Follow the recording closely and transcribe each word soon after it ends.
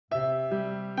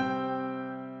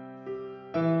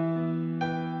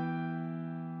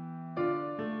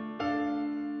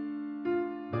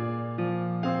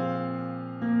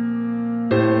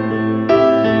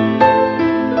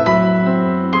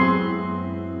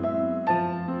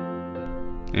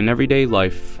In everyday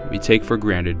life, we take for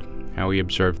granted how we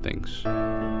observe things.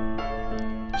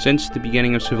 Since the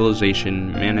beginning of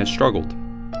civilization, man has struggled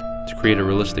to create a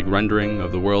realistic rendering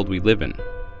of the world we live in.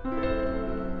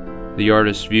 The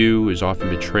artist's view is often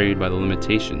betrayed by the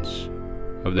limitations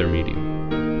of their medium.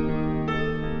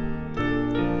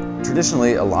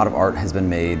 Traditionally, a lot of art has been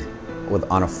made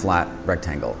on a flat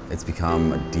rectangle. It's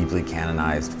become a deeply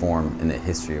canonized form in the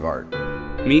history of art.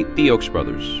 Meet the Oakes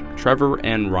brothers, Trevor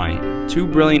and Ryan, two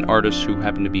brilliant artists who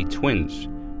happen to be twins,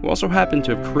 who also happen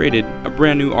to have created a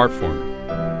brand new art form.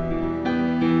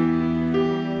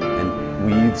 And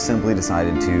we've simply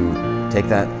decided to take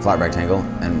that flat rectangle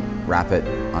and wrap it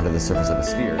onto the surface of a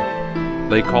sphere.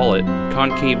 They call it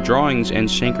concave drawings and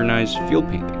synchronized field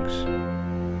paintings.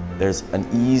 There's an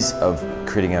ease of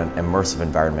creating an immersive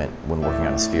environment when working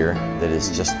on a sphere that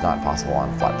is just not possible on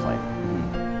a flat plane.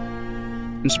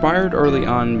 Inspired early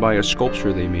on by a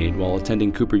sculpture they made while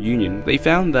attending Cooper Union, they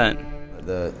found that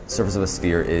the surface of a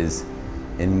sphere is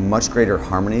in much greater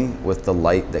harmony with the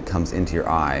light that comes into your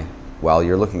eye while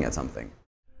you're looking at something.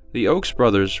 The Oakes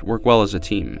brothers work well as a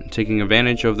team, taking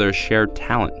advantage of their shared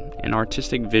talent and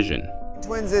artistic vision.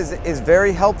 Twins is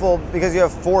very helpful because you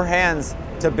have four hands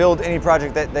to build any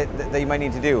project that you might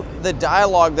need to do. The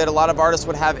dialogue that a lot of artists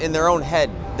would have in their own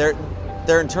head,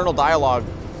 their internal dialogue,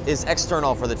 is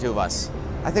external for the two of us.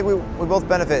 I think we both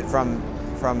benefit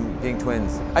from being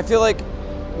twins. I feel like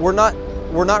we're not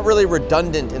really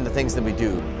redundant in the things that we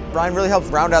do. Ryan really helps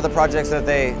round out the projects so that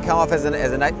they come off as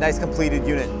a nice completed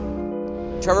unit.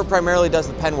 Trevor primarily does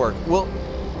the pen work.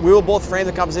 We will both frame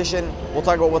the composition. We'll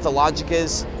talk about what the logic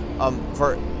is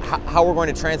for how we're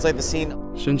going to translate the scene.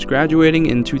 Since graduating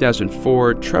in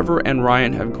 2004, Trevor and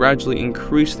Ryan have gradually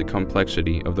increased the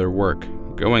complexity of their work,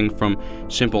 going from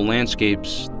simple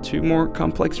landscapes to more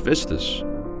complex vistas.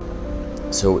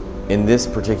 So in this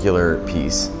particular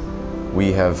piece,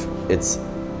 we've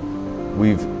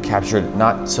captured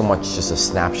not so much just a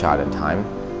snapshot in time,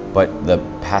 but the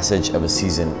passage of a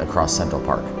season across Central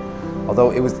Park.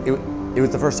 Although it was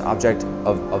the first object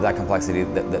of that complexity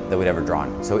that we'd ever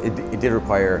drawn. So it did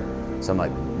require some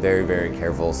very, very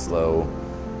careful, slow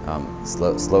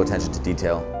attention to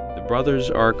detail. The brothers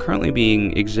are currently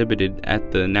being exhibited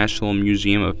at the National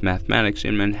Museum of Mathematics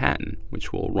in Manhattan,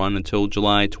 which will run until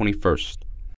July 21st.